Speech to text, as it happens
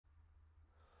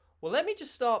Well, let me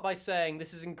just start by saying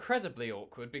this is incredibly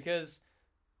awkward because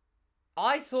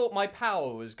I thought my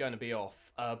power was going to be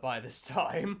off by this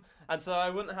time, and so I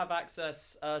wouldn't have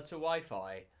access to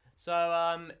Wi-Fi.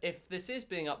 So if this is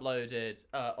being uploaded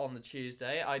on the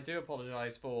Tuesday, I do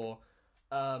apologise for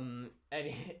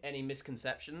any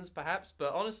misconceptions, perhaps.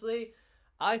 But honestly,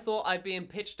 I thought I'd be in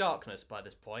pitch darkness by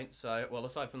this point. So, well,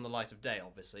 aside from the light of day,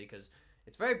 obviously, because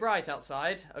it's very bright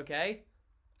outside, okay,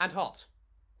 and hot.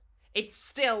 It's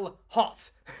still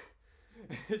hot.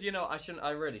 You know,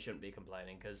 I really shouldn't be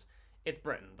complaining because it's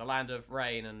Britain, the land of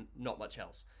rain and not much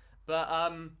else. But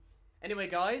anyway,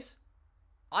 guys,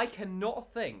 I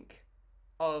cannot think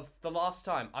of the last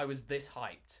time I was this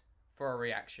hyped for a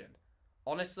reaction.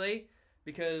 Honestly,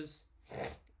 because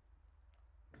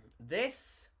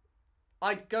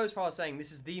I'd go as far as saying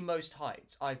this is the most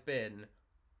hyped I've been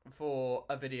for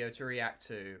a video to react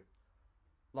to,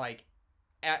 like,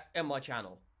 on my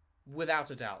channel. Without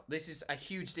a doubt. This is a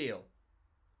huge deal.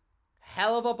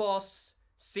 Helluva Boss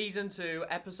Season 2,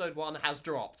 Episode 1 has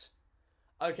dropped.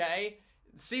 Okay?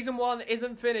 Season 1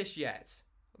 isn't finished yet.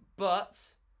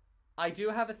 But I do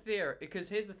have a theory, because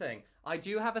here's the thing. I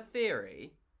do have a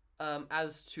theory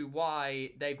as to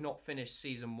why they've not finished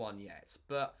Season 1 yet.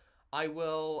 But I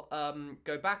will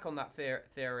go back on that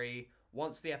theory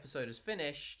once the episode is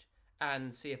finished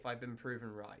and see if I've been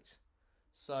proven right.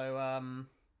 So,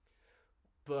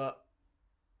 but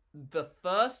the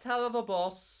first Helluva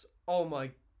Boss, oh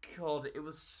my god, it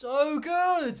was so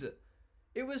good!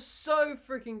 It was so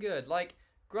freaking good. Like,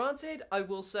 granted, I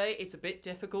will say it's a bit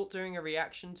difficult doing a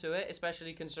reaction to it,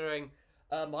 especially considering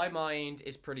my mind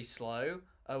is pretty slow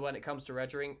when it comes to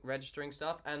registering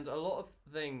stuff, and a lot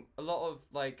of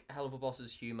like Helluva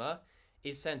Boss's humor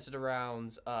is centered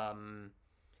around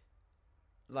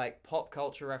like pop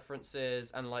culture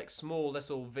references and like small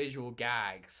little visual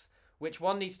gags, which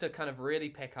one needs to kind of really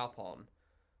pick up on.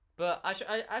 But I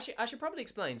should probably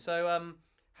explain. So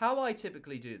how I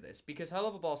typically do this, because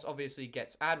Helluva Boss obviously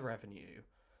gets ad revenue,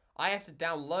 I have to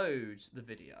download the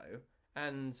video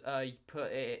and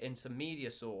put it into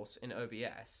media source in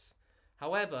OBS.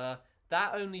 However,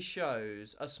 that only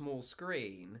shows a small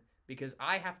screen because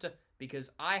I have to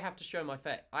show my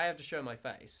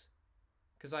face.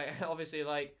 Because I obviously,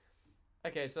 like,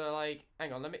 okay, so like,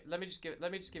 hang on, let me just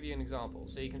give you an example.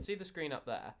 So you can see the screen up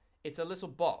there. It's a little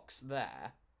box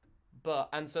there,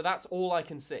 and so that's all I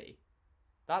can see.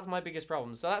 That's my biggest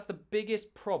problem. So that's the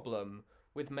biggest problem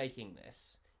with making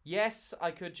this. Yes,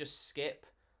 I could just skip,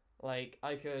 like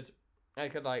I could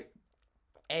like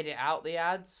edit out the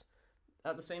ads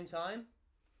at the same time,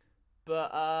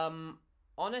 but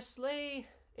honestly,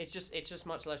 it's just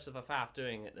much less of a faff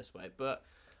doing it this way. But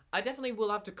I definitely will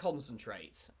have to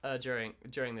concentrate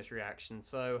during this reaction,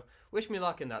 so wish me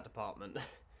luck in that department.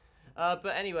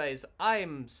 But anyways,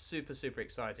 I'm super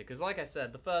excited, because like I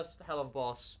said, the first Helluva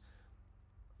Boss,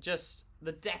 just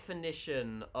the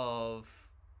definition of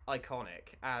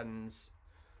iconic and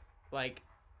like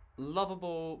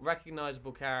lovable,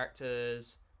 recognizable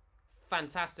characters,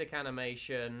 fantastic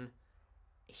animation,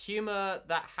 humor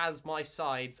that has my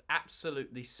sides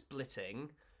absolutely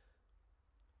splitting,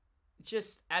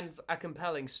 and a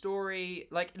compelling story.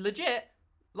 Like, legit,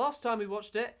 last time we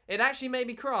watched it, it actually made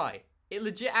me cry. It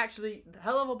legit actually,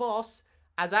 Helluva Boss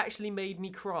has actually made me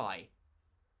cry,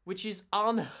 which is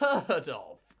unheard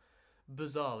of,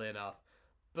 bizarrely enough.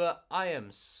 But I am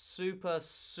super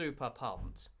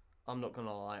pumped. I'm not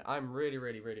gonna lie. I'm really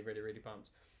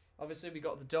pumped. Obviously, we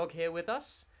got the dog here with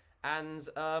us, and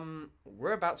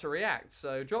we're about to react.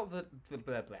 So drop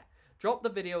the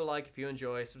video a like if you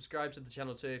enjoy. Subscribe to the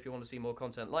channel too if you want to see more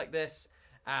content like this.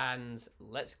 And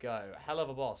let's go.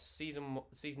 Helluva Boss,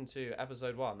 Season 2,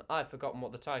 Episode 1. I've forgotten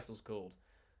what the title's called.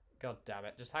 God damn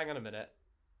it. Just hang on a minute.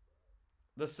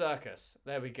 The Circus.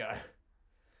 There we go.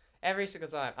 Every single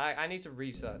time. I need to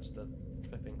research the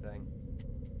flipping thing.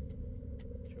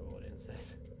 Your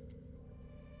audiences.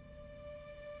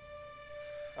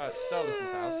 Oh, it's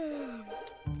Stolas's house.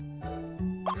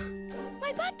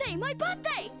 My birthday! My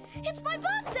birthday! It's my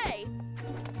birthday!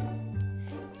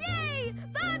 Yay!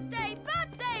 Birthday!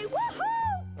 Birthday! Woohoo!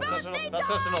 That's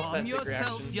such an Calm authentic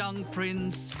yourself, reaction. young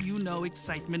prince. You know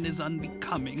excitement is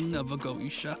unbecoming of a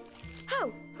geisha.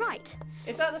 Oh, right.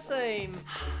 Is that the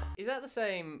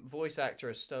same voice actor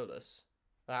as Stolas?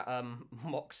 That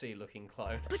Moxie-looking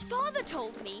clone. But Father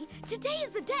told me today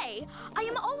is the day I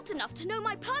am old enough to know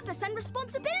my purpose and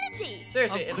responsibility.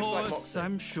 Seriously, it Of looks like course, Moxie.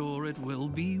 I'm sure it will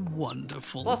be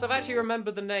wonderful. Plus, I've actually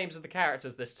remembered the names of the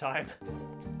characters this time.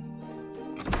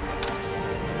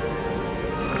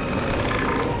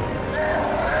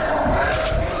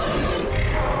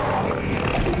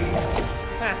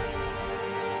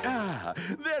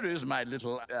 there is my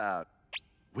little,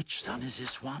 which son is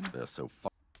this one? They're so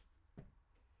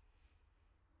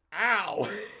Ow!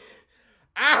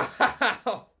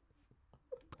 Ow!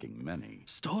 fucking many.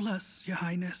 Stolas, Your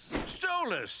Highness.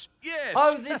 Stolas, yes.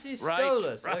 Oh, this is right,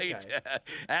 Stolas. Right, Okay.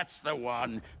 that's the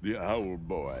one, the owl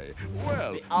boy.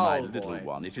 Well, The my owl little boy.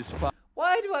 one, it is fun.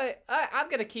 Why do I'm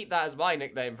gonna keep that as my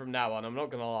nickname from now on, I'm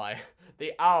not gonna lie.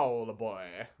 The Owl Boy.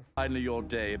 Finally, your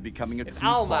day of becoming a It's true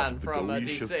Owlman part of the from,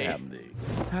 Goetia DC. family.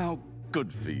 How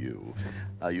good for you.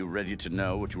 Are you ready to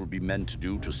know what you will be meant to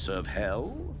do to serve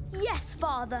hell? Yes,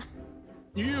 Father.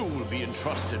 You will be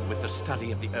entrusted with the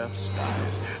study of the earth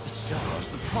skies, the stars,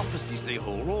 the prophecies they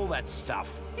hold, all that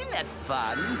stuff. Isn't that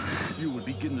fun? You will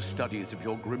begin the studies of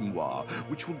your grimoire,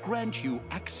 which will grant you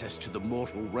access to the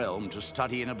mortal realm to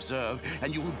study and observe,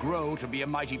 and you will grow to be a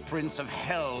mighty prince of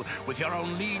hell with your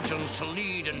own legions to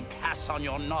lead and pass on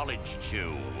your knowledge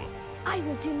to. I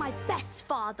will do my best,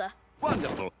 Father.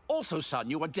 Wonderful. Also, son,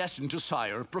 you are destined to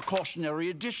sire a precautionary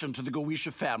addition to the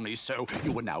Goetia family, so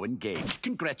you are now engaged.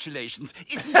 Congratulations.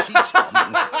 Isn't she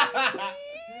charming?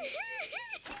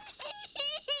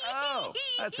 Oh,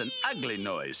 that's an ugly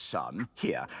noise, son.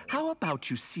 Here, how about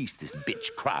you cease this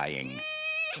bitch crying?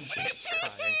 It's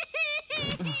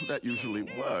crying. That usually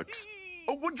works.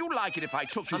 Oh, would you like it if I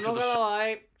took you I'm to not the... gonna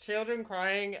lie, children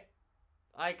crying,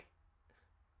 like,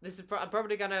 this is I'm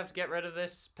probably gonna have to get rid of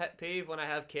this pet peeve when I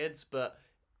have kids, but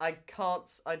I can't,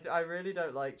 I really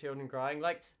don't like children crying.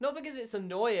 Like, not because it's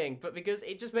annoying, but because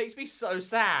it just makes me so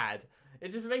sad. It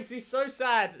just makes me so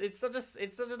sad. It's such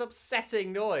an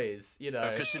upsetting noise, you know.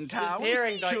 Circus in town? Just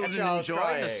hearing like a Children child enjoy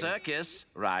crying. the circus,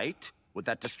 right? Would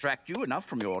that distract you enough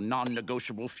from your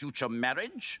non-negotiable future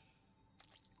marriage?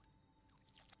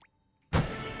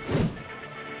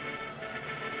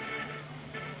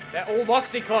 They're all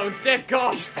Moxie clones, dear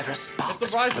God! Is there a spot It's the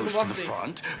that's rise of the close to the Moxies.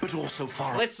 front, but also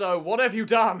far Blitzo, what have you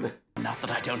done? enough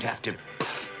that I don't have to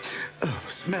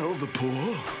smell the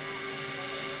pool?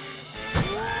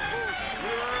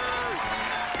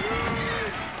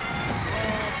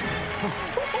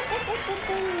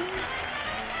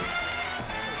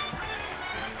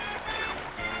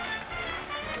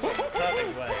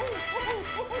 Perfect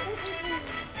way.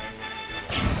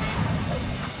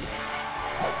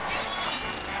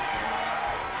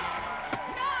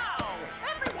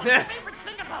 Everyone's favorite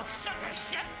thing about circus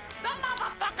shit, the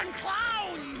motherfucking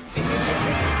clowns!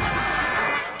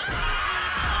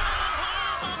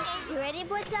 You ready,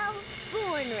 Blitzo?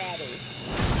 Born ready.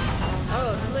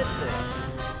 Oh, Blitzo.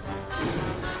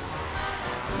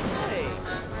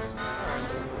 Hey.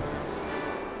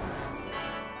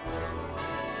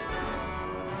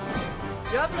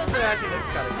 Yeah, Blitzo actually looks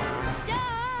kind of cool.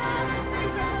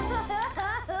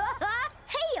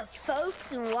 Hey, you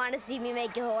folks, want to see me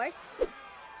make a horse?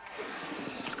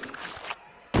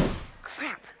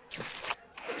 Crap.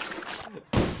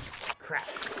 Crap.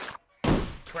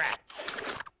 Crap.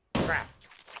 Crap.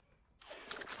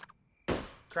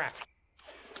 Crap.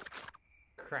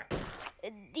 Crap.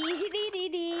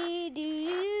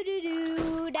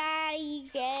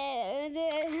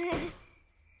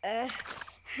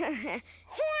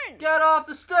 Horns! Get off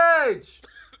the stage!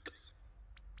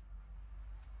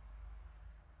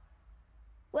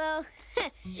 Well,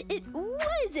 it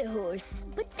was a horse,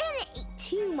 but then it ate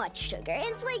too much sugar and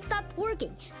its legs stopped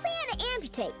working, so I had to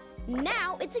amputate.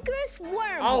 Now it's a gross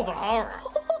worm. Oh, the horse.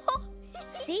 horror!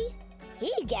 See?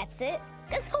 He gets it.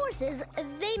 Because horses,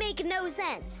 they make no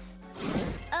sense.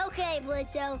 Okay,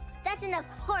 Blitzo, that's enough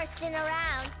horsing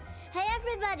around. Hey,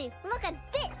 everybody, look at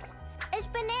this. It's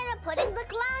Banana Pudding the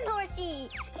Clown Horsey.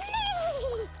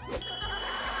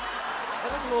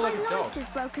 That looks more like a I dog. liked his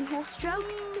broken horse stroke.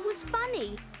 It was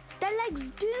funny. Their legs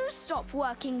do stop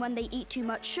working when they eat too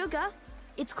much sugar.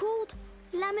 It's called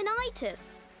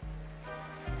laminitis.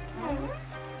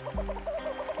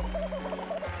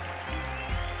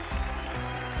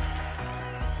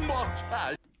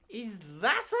 Is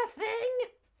that a thing?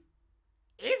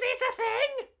 Is it a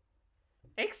thing?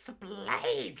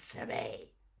 Explain to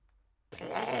me,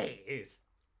 please.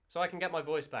 So I can get my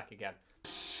voice back again.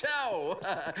 So,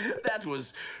 that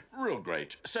was real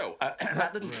great. So,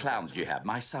 that little clown that you have,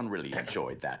 my son really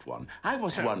enjoyed that one. I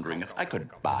was wondering if I could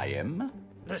buy him.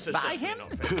 This is Buy certainly him? not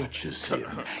fair. Purchase him.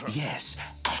 Yes,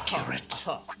 accurate.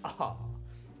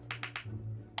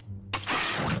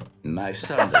 My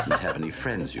son doesn't have any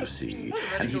friends, you see,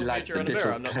 and he liked the I'm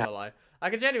little not gonna lie. I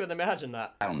can genuinely imagine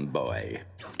that. clown boy.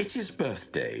 It's his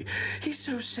birthday. He's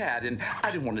so sad, and I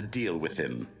didn't want to deal with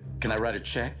him. Can I write a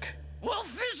check? Well,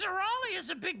 Fizzarolli is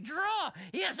a big draw.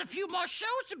 He has a few more shows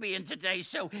to be in today,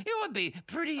 so it would be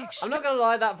pretty I'm not gonna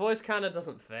lie, that voice kind of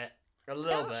doesn't fit. A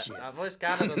little bit. That voice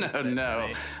kind of doesn't fit No. for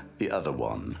me. The other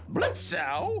one.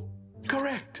 Blitzo?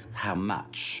 Correct. How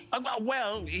much?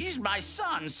 Well, he's my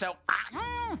son, so...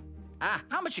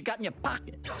 how much you got in your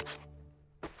pocket?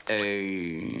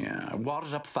 A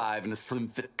wadded up 5 and a slim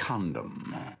fit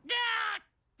condom. Yeah,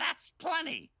 that's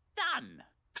plenty. Done.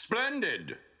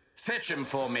 Splendid. Fetch him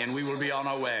for me and we will be on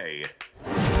our way.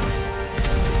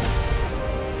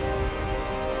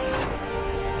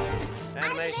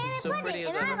 Animation's so pretty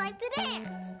as and I ever. like to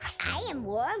dance. I am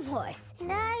Warm Horse,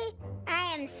 and I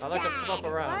am sad. I like to flop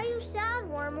around. Why are you sad,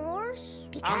 Warm Horse?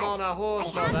 I'm on a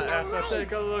horse, I have Mother no Effa. legs.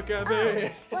 Take a look at Oh,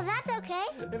 me. well, that's okay.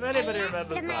 If anybody I remembers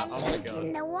lost that, my oh my legs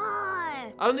in god. the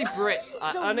war. Only Brits,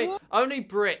 The only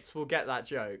Brits will get that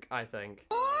joke, I think.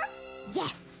 War?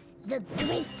 Yes, the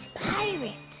Great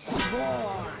Pirate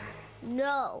War.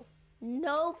 No,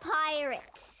 no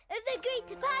pirates. The Great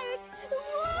Pirate War!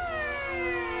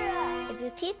 If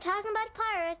you keep talking about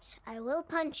pirates, I will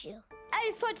punch you.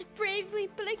 I fought bravely,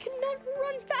 but I could not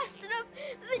run fast enough.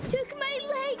 They took my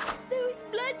legs. There was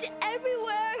blood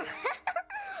everywhere.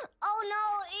 Oh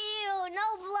no, ew,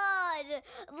 no blood.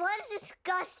 Blood is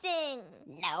disgusting.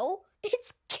 No,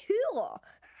 it's cool.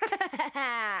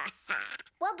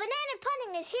 Well, Banana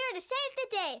Pudding is here to save the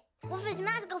day. With his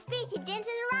magical feet he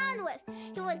dances around with.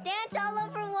 He will dance all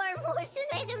over Warm Horse to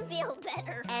make him feel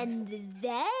better. And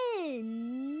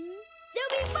then...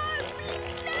 there'll be more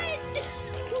blood!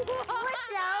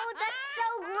 Blitzo, that's so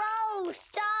gross!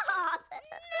 Stop!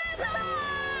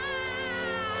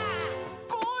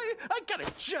 Boy, I got a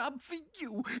job for you.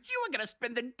 You are gonna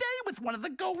spend the day with one of the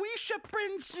Goetia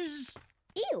princes.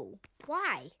 Ew,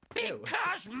 why?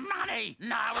 Because money.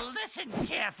 Now listen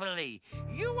carefully.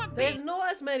 You are There's being...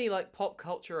 not as many like pop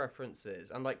culture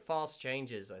references and like fast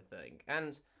changes, I think.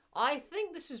 And I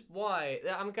think this is why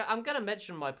I'm going to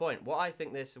mention my point. What I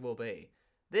think this will be.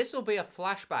 This will be a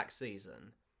flashback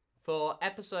season for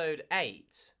episode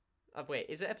 8. Wait,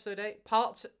 is it episode 8?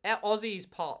 Ozzy's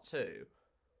part 2.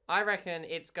 I reckon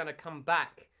it's going to come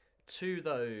back to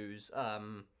those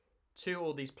to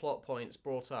all these plot points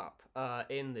brought up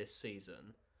in this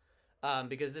season.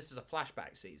 Because this is a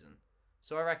flashback season.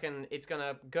 So I reckon it's going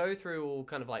to go through all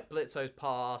kind of like Blitzo's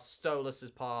past,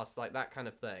 Stolas's past, like that kind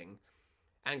of thing.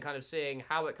 And kind of seeing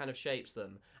how it kind of shapes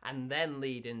them. And then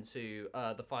lead into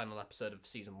the final episode of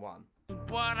season 1.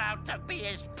 born out to be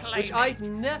his playmate. Which I've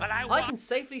never... But I can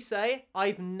safely say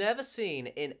I've never seen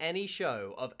in any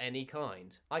show of any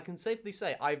kind. I can safely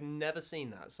say I've never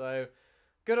seen that. So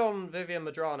good on Vivian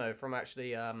Madrano from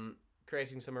actually...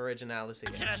 creating some originality.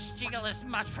 I'm gonna steal as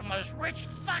much from those rich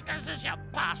fuckers as you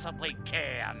possibly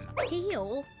can.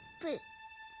 Steal? But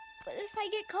if I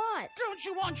get caught? Don't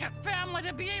you want your family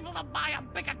to be able to buy a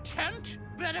bigger tent?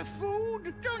 Better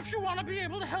food? Don't you want to be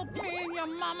able to help me and your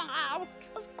mama out?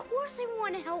 Of course I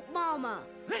want to help Mama.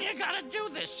 Then you gotta do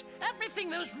this. Everything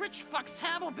those rich fucks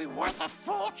have will be worth a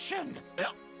fortune.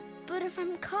 But if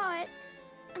I'm caught,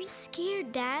 I'm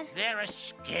scared, Dad. There are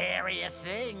scarier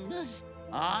things,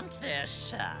 aren't there,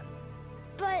 son?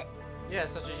 But... Yeah,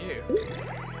 such as you.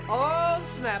 Oh,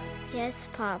 snap. Yes,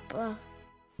 Papa.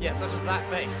 Yeah, such as that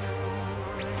face.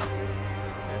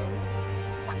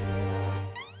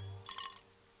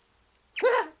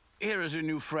 Here is your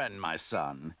new friend, my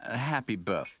son. Happy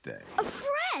birthday. A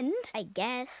friend? I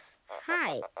guess.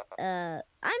 Hi. I'm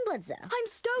Blitzo. I'm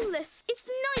Stolas. It's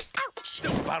nice. Ouch.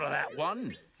 Don't bow to that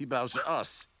one. He bows to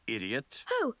us, idiot.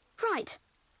 Oh, right.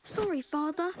 Sorry,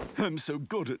 Father. I'm so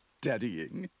good at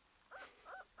daddying.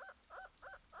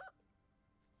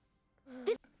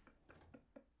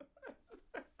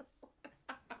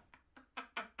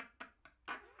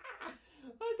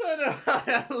 I don't know.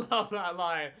 I love that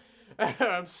line.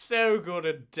 I'm so good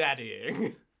at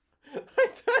daddying. I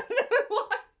don't know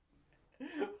why.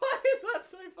 Why is that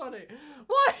so funny?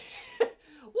 Why?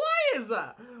 Why is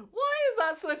that? Why is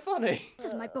that so funny? This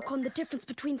is my book on the difference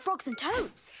between frogs and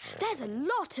toads. There's a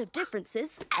lot of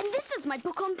differences. And this is my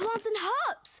book on plants and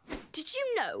herbs. Did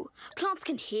you know plants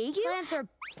can hear you? Plants are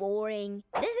boring.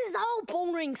 This is all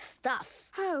boring stuff.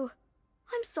 Oh,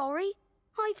 I'm sorry.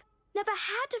 I've never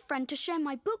had a friend to share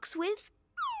my books with.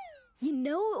 You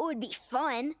know it would be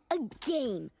fun? A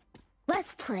game.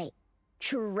 Let's play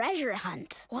Treasure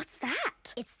Hunt. What's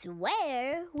that? It's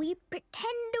where we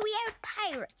pretend we are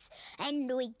pirates and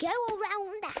we go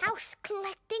around the house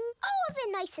collecting all the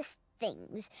nicest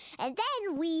things. And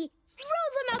then we throw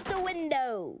them out the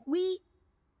window. We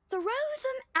throw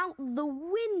them out the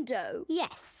window?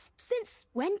 Yes. Since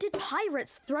when did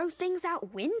pirates throw things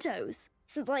out windows?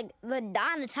 Since, like, the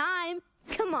dawn of time.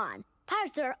 Come on.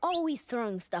 Pirates are always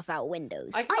throwing stuff out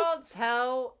windows. I can't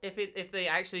tell if they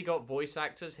actually got voice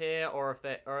actors here, or if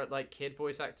they are like kid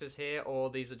voice actors here, or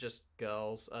these are just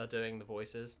girls doing the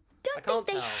voices. Don't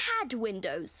think they had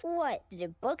windows. What, did a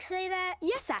book say that?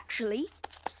 Yes, actually.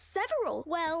 Several.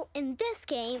 Well, in this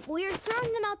game, we're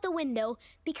throwing them out the window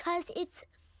because it's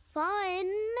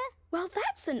fun. Well,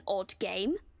 that's an odd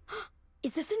game.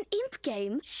 Is this an imp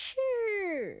game?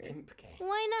 Sure. Imp game.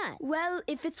 Why not? Well,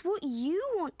 if it's what you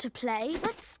want to play,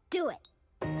 Let's do it.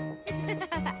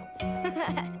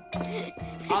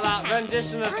 Oh, that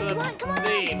rendition of the Come on.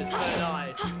 theme is so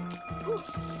nice.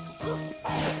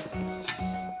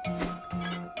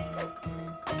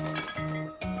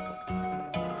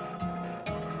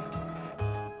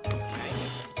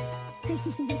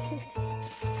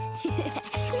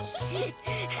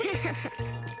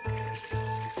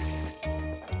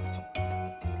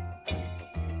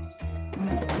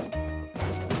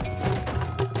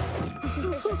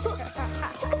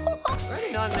 We're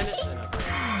only 9 minutes in.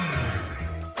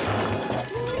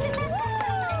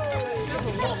 That's a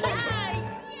lot longer.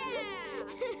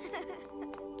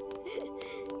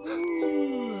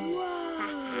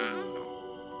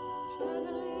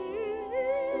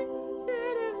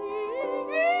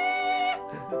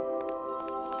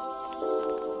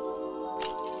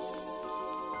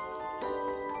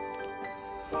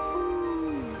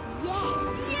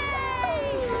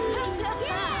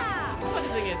 Funny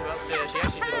thing is about Sia, she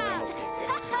actually didn't know what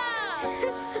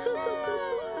music.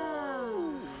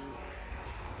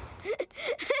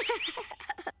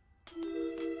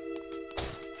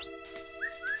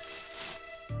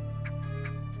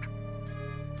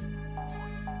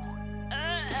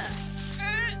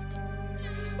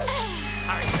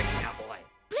 Hurry, quick now, boy.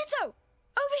 Blitzo,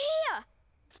 over here.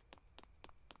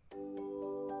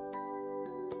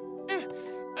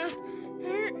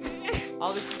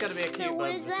 Oh, this is going to be a cute So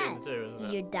what moment is between that? the two, isn't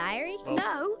it? Your diary? Oh.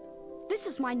 No, this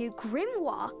is my new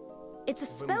grimoire. It's a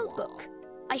spell Grimoire. book.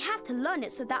 I have to learn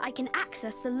it so that I can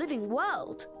access the living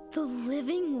world. The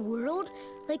living world?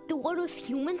 Like the one with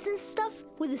humans and stuff?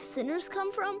 Where the sinners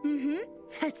come from? Mm-hmm.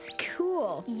 That's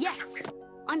cool. Yes,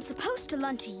 I'm supposed to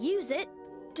learn to use it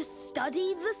to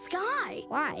study the sky.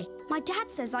 Why? My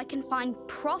dad says I can find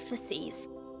prophecies,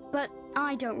 but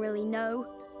I don't really know.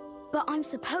 But I'm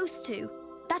supposed to.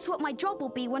 That's what my job will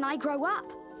be when I grow up.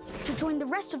 To join the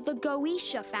rest of the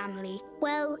Goetia family.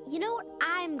 Well, you know what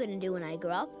I'm gonna do when I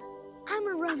grow up? I'm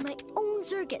gonna run my own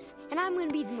circus, and I'm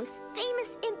gonna be the most famous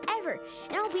imp ever,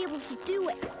 and I'll be able to do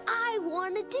what I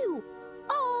wanna do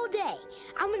all day.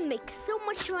 I'm gonna make so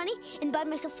much money and buy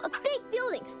myself a big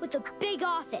building with a big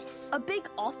office. A big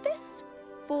office?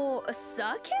 For a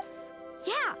circus?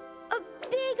 Yeah, a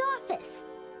big office.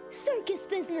 Circus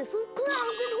business with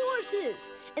clowns and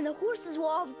horses. And the horses will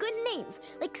all have good names,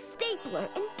 like Stapler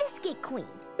and Biscuit Queen.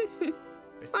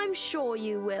 I'm sure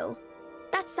you will.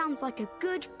 That sounds like a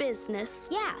good business.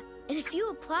 Yeah, and if you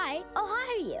apply, I'll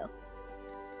hire you.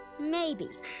 Maybe.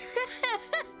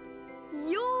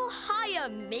 You'll hire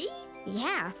me?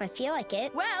 Yeah, if I feel like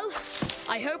it. Well,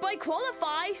 I hope I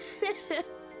qualify.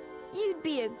 You'd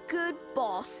be a good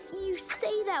boss. You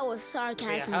say that with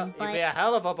sarcasm, You'd but be a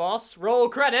hell of a boss. Roll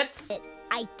credits.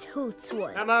 I totes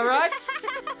would. Am I right?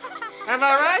 Am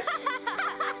I right?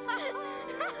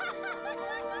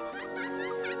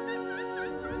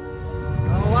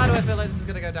 Oh, why do I feel like this is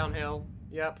gonna go downhill?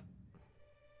 Yep.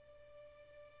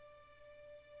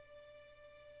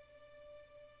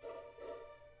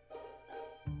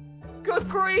 Good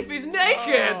grief, he's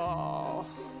naked!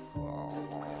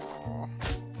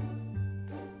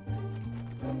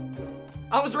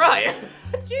 I was right!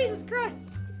 Jesus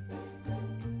Christ!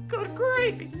 Good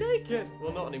grief, he's naked!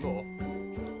 Well, not anymore.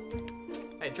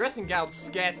 Hey, dressing gown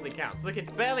scarcely counts. Look,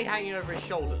 it's barely hanging over his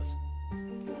shoulders.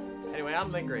 Anyway,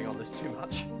 I'm lingering on this too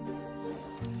much.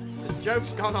 This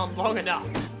joke's gone on long enough.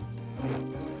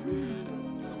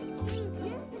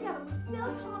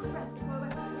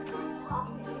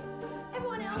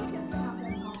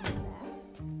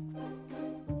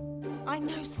 I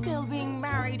know still being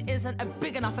married isn't a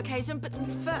big enough occasion, but to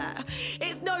be fair,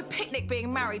 it's no picnic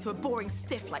being married to a boring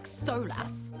stiff like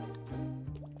Stolas.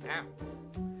 Yeah.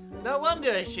 No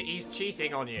wonder he's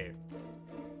cheating on you.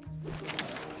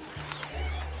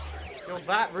 You're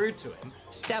that rude to him.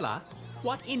 Stella,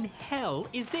 what in hell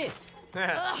is this?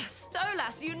 Ugh,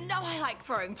 Stolas, you know I like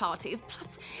throwing parties.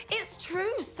 Plus, it's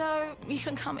true, so you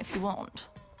can come if you want.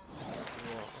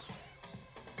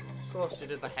 Of course you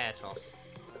did the hair toss.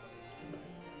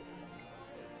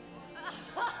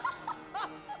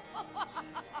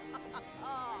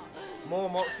 More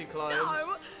Moxie clones.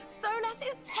 No, Stolas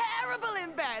is terrible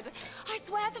in bed. I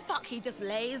swear to fuck, he just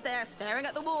lays there staring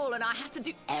at the wall and I have to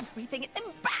do everything. It's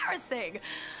embarrassing.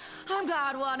 I'm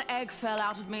glad one egg fell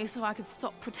out of me so I could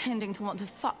stop pretending to want to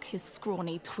fuck his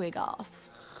scrawny twig ass.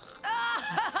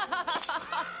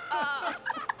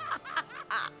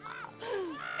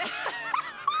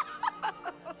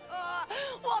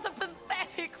 What a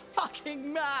pathetic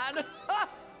fucking man.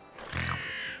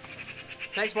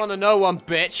 Next one to no one,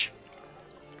 bitch.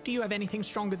 Do you have anything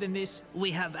stronger than this? We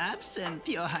have absinthe,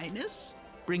 Your Highness.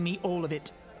 Bring me all of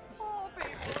it. Poor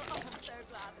people. Oh, I'm so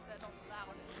glad that they're not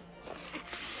allowed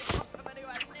to come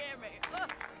anywhere near me.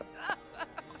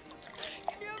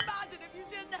 Can you imagine if you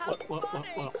didn't have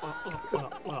money?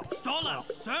 Stolas,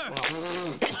 sir!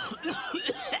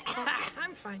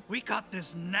 I'm fine. We caught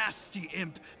this nasty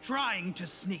imp trying to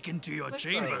sneak into your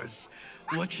chambers.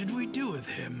 What should we do with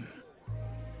him?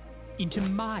 Into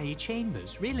my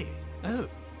chambers, really? Oh,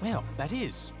 well, that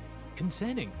is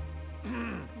concerning.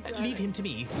 Leave him to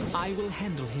me. I will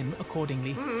handle him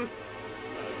accordingly.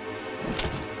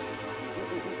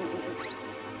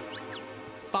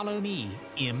 Follow me,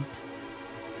 imp.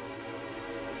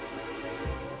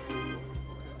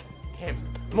 Him.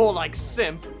 More like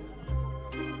simp.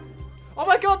 Oh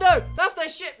my god, no! That's their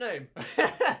ship name!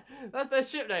 That's their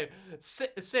ship name.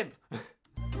 Simp.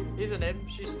 He's an imp.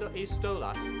 He's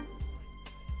Stolas.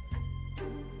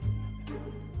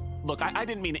 Look, I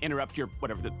didn't mean to interrupt your,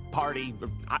 whatever, the party.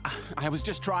 I was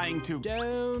just trying to...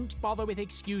 Don't bother with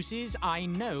excuses. I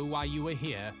know why you were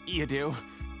here. You do?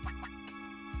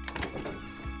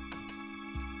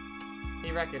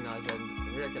 He recognizes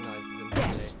him.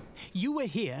 Yes. You were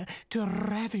here to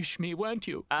ravish me, weren't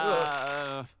you?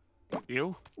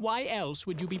 You? Why else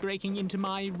would you be breaking into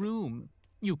my room?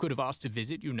 You could have asked to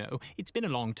visit, you know. It's been a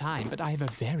long time, but I have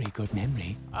a very good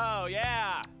memory. Oh,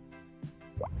 yeah.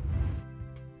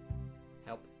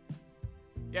 Help.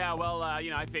 Yeah, well,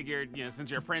 I figured, since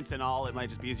you're a prince and all, it might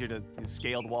just be easier to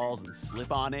scale the walls and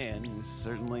slip on in. It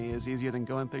certainly is easier than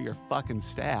going through your fucking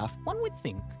staff. One would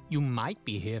think you might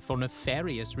be here for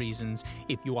nefarious reasons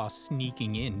if you are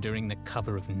sneaking in during the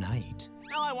cover of night.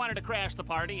 Well, I wanted to crash the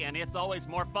party, and it's always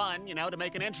more fun, to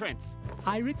make an entrance.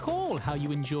 I recall how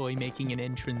you enjoy making an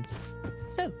entrance.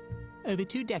 So, over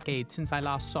 2 decades since I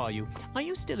last saw you, are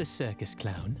you still a circus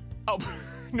clown? Oh,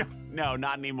 no,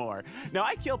 not anymore. No,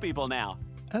 I kill people now.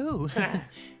 Oh,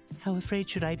 how afraid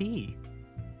should I be?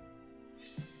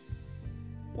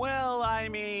 Well, I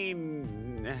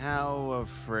mean, how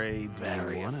afraid do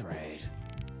you want to be?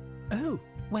 Oh,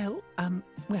 well,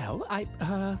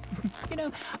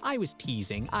 I was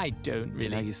teasing. I don't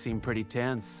really... You seem pretty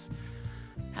tense.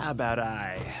 How about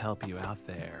I help you out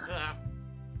there?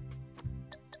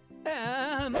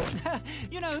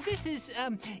 This is,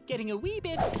 getting a wee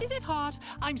bit... Is it hot?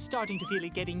 I'm starting to feel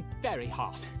it getting very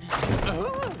hot.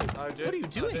 Oh, dude. What are you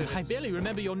doing? Dude, I barely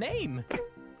remember your name.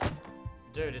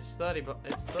 Dude, it's 30, but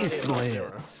it's 30 It's above Blitz.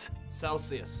 0.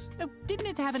 Celsius. Oh, didn't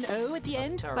it have an O at the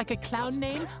That's end? terrible. Like a clown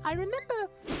name? I remember...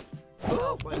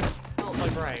 Help my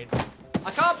brain.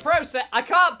 I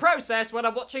can't process when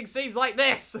I'm watching scenes like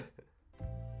this.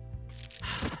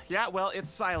 Yeah, well, it's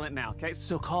silent now, okay?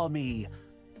 So call me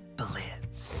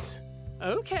Blitz.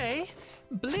 Okay.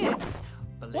 Blitz.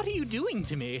 What are you doing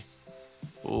to me?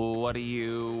 What do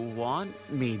you want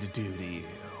me to do to you?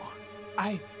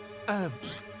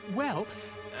 Well...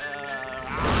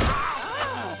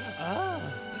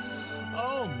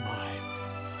 Oh my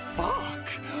fuck!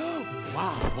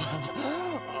 Wow!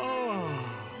 Oh,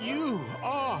 you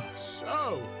are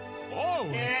so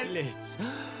forward, Blitz.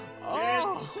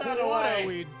 Oh, turn what away. are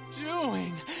we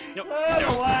doing? Turn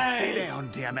away. Stay down,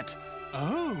 damn it.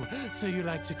 Oh, so you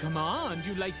like to command?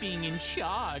 You like being in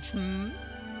charge, hmm?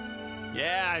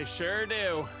 Yeah, I sure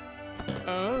do.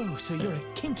 Oh, so you're a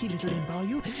kinky little imp, are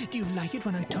you? Do you like it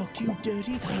when I talk to you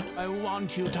dirty? I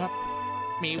want you to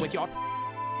me with your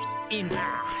in.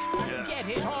 Get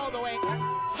it all the way.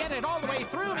 Get it all the way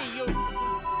through me, you.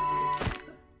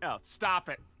 Oh, stop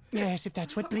it. Yes, if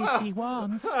that's what Blitzy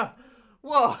wants.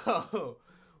 Whoa!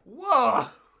 Whoa!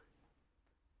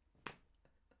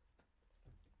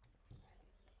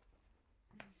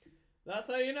 That's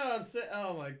how you know I'm sick.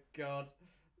 Oh my god.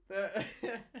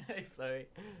 Hey, Chloe.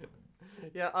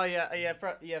 Yeah,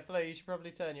 Flo, you should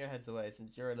probably turn your heads away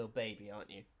since you're a little baby,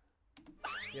 aren't you?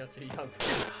 You're too young for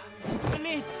this.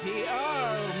 Blitzy,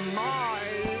 oh my,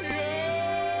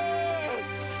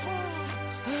 yes!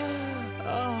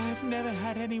 Oh, I've never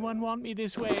had anyone want me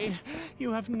this way.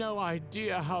 You have no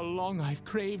idea how long I've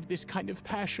craved this kind of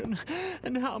passion,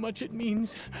 and how much it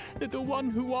means that the one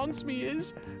who wants me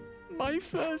is my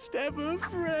first ever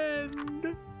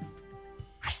friend.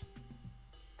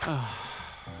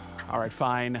 All right,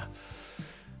 fine.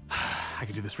 I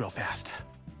can do this real fast.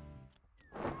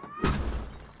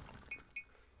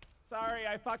 Sorry,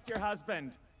 I fucked your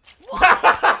husband. What? Was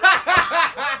that,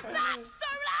 Stolas?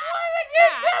 Why would you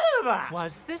tell her that?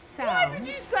 Was the sound? Why would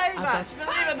you say that? She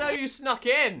doesn't even know you snuck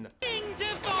in.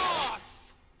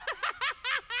 Divorce!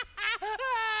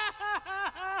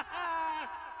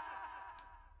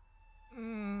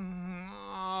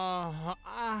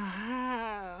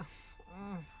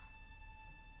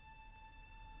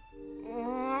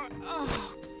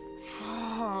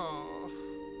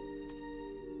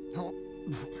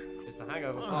 It's the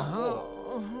Hangover Part 4.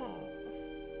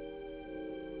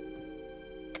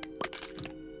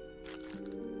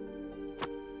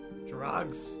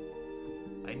 Drugs.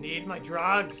 I need my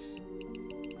drugs.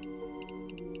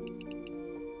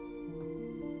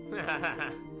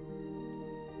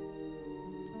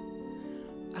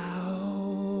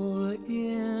 Owl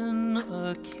in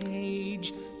a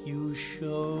cage, you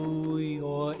show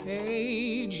your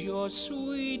age, your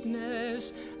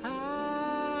sweetness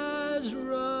has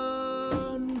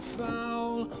run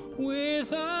foul.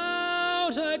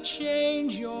 Without a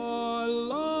change, you're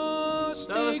lost,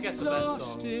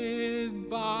 exhausted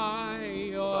by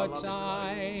your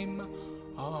time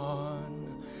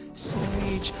on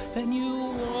stage. Then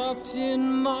you walked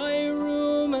in my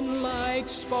room, and like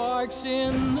sparks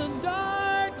in the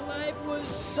dark, life was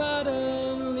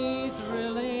suddenly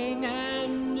thrilling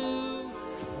and new.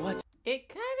 What's It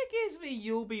kind of gives me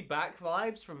 "You'll Be Back"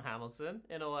 vibes from Hamilton,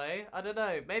 in a way. I don't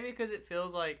know. Maybe because it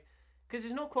feels like... Because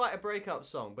it's not quite a breakup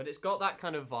song, but it's got that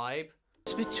kind of vibe.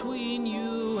 between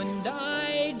you and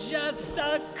I? Just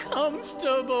a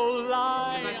comfortable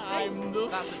lie. I'm the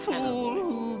fool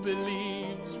who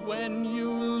believes when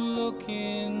you look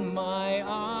in my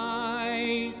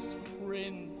eyes,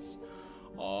 Prince,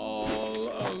 all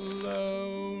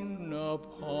alone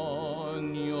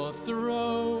upon your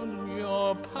throne.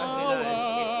 Your power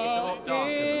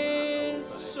is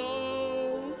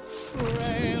so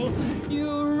frail.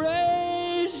 You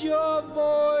raise your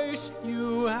voice,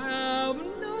 you have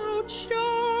no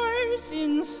choice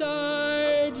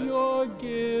inside your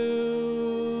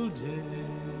gilded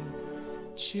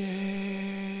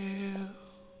jail.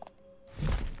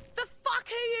 The fuck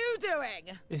are you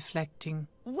doing? Reflecting.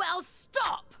 Well,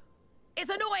 stop! It's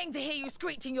annoying to hear you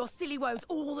screeching your silly woes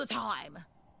all the time.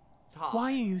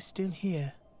 Why are you still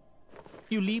here?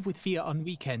 You leave with Fia on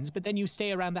weekends, but then you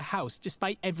stay around the house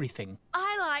despite everything.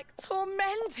 I like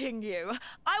tormenting you.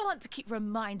 I want to keep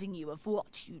reminding you of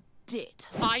what you did.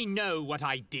 I know what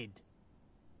I did.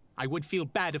 I would feel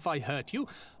bad if I hurt you,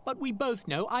 but we both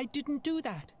know I didn't do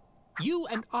that. You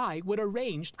and I were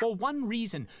arranged for one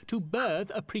reason, to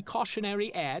birth a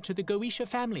precautionary heir to the Goetia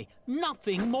family.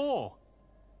 Nothing more.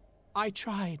 I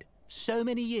tried so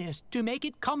many years to make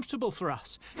it comfortable for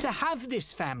us, to have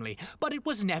this family, but it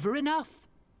was never enough.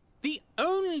 The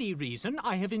only reason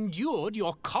I have endured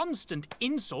your constant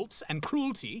insults and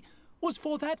cruelty was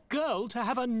for that girl to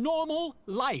have a normal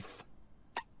life.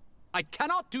 I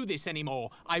cannot do this anymore.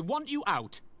 I want you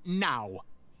out, now.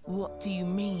 What do you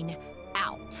mean,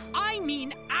 out? I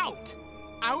mean out!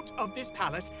 Out of this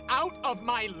palace, out of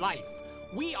my life.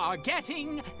 We are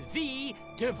getting the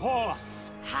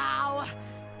divorce. How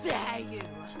dare you?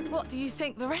 What do you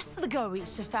think the rest of the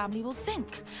Goetia family will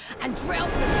think? And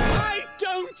I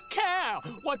don't care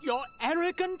what your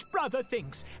arrogant brother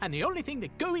thinks. And the only thing the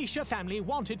Goetia family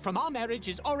wanted from our marriage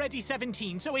is already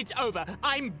 17, so it's over.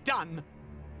 I'm done.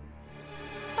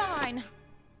 Fine.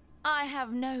 I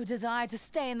have no desire to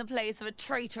stay in the place of a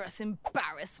traitorous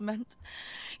embarrassment.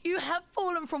 You have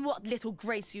fallen from what little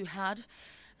grace you had,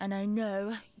 and I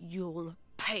know you'll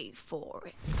pay for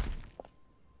it.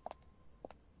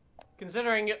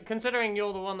 Considering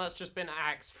you're the one that's just been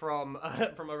axed from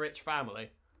a rich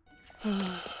family. I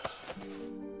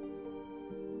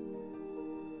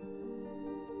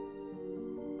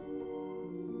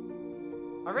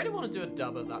really want to do a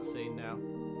dub of that scene now.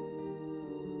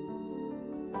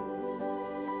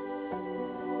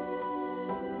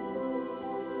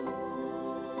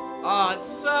 Oh, it's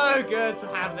so good to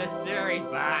have this series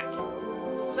back.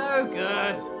 It's so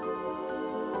good.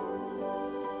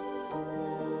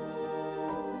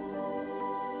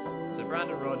 So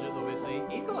Brandon Rogers, obviously,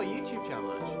 he's got a YouTube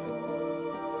channel actually.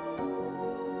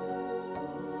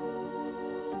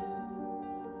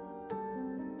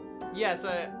 Yeah,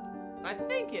 so I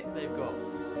think they've got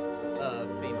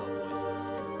female voices.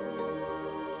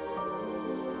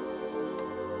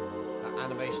 That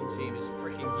animation team is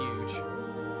freaking huge.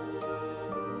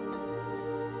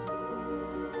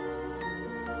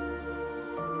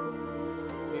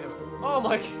 Oh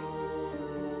my god.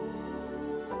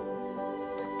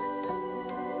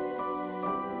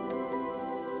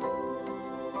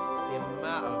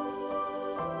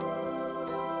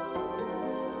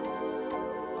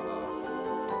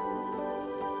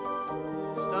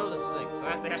 sing. So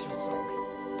that's the actual song.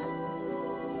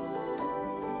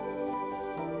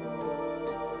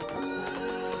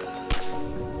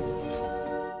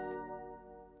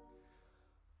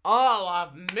 Oh,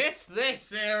 I've missed this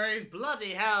series.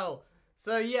 Bloody hell.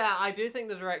 So yeah, I do think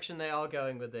the direction they are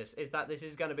going with this is that this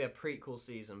is going to be a prequel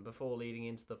season before leading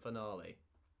into the finale.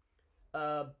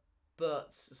 But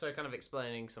so kind of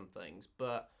explaining some things,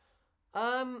 but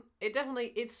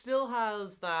it still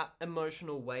has that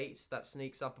emotional weight that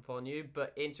sneaks up upon you,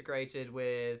 but integrated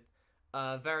with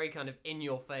very kind of in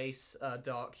your face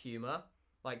dark humor,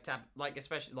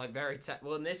 especially like very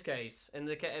well in this case, in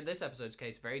this episode's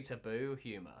case, very taboo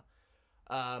humor.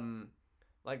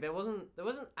 Like there wasn't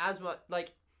as much,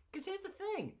 like, because here's the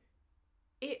thing,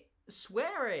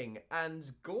 swearing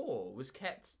and gore was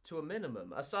kept to a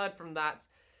minimum. Aside from that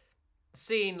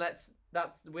scene,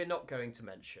 we're not going to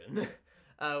mention.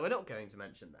 We're not going to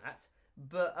mention that.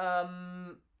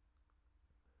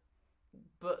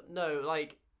 But no,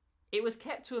 like, it was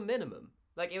kept to a minimum.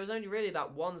 Like, it was only really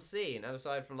that one scene, and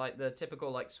aside from like the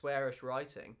typical like swearish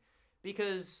writing,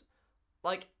 because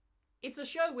like it's a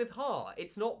show with heart.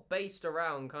 It's not based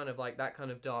around kind of like that kind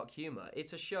of dark humor.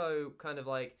 It's a show kind of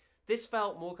like, this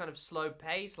felt more kind of slow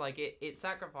paced. Like it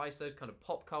sacrificed those kind of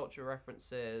pop culture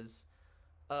references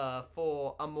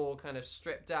for a more kind of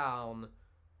stripped down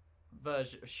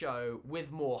version show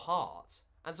with more heart.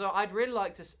 And so I'd really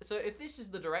like to. So if this is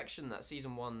the direction that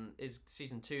season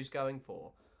 2's going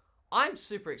for, I'm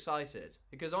super excited,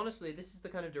 because honestly, this is the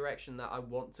kind of direction that I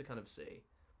want to kind of see.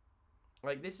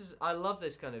 Like, I love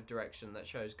this kind of direction that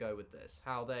shows go with this.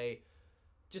 How they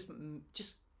just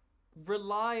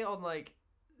rely on, like,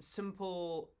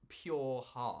 simple, pure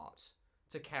heart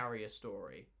to carry a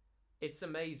story. It's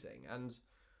amazing. And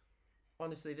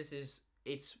honestly,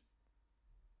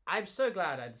 I'm so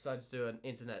glad I decided to do an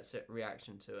internet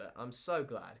reaction to it. I'm so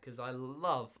glad, because I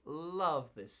love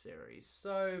this series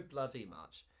so bloody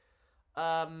much.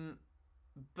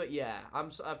 But yeah, I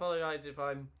apologize if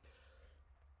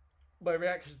my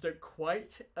reactions don't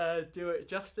quite do it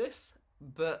justice,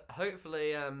 but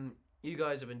hopefully you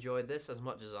guys have enjoyed this as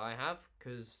much as I have,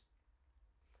 because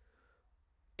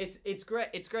it's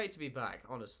great to be back.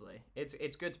 Honestly,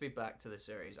 it's good to be back to the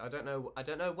series. I don't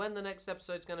know when the next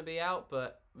episode's going to be out,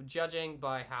 but judging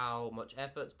by how much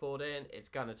effort's poured in, it's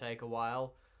going to take a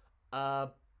while.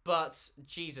 But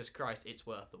Jesus Christ, it's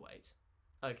worth the wait.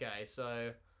 Okay,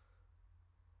 so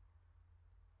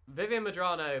Vivian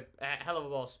Madrano, Helluva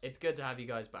Boss, it's good to have you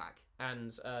guys back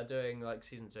and doing like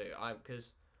season 2.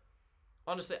 Because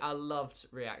honestly, I loved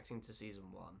reacting to season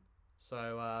 1.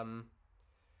 So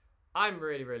I'm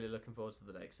really, really looking forward to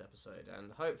the next episode,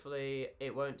 and hopefully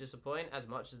it won't disappoint as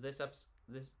much as this episode.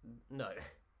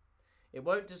 It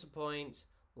won't disappoint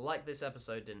like this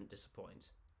episode didn't disappoint.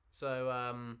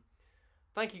 So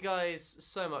thank you guys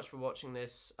so much for watching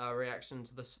this reaction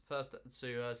to this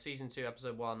season 2,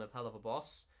 episode 1 of Helluva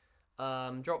Boss.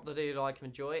 Drop the video like and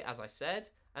enjoy, as I said,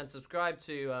 and subscribe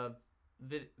to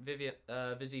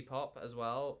Vizzy Pop as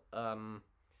well,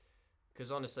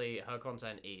 because honestly, her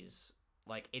content is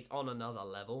like, it's on another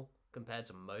level compared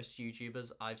to most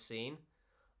YouTubers I've seen.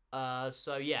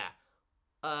 So yeah,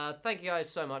 thank you guys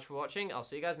so much for watching. I'll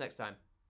see you guys next time.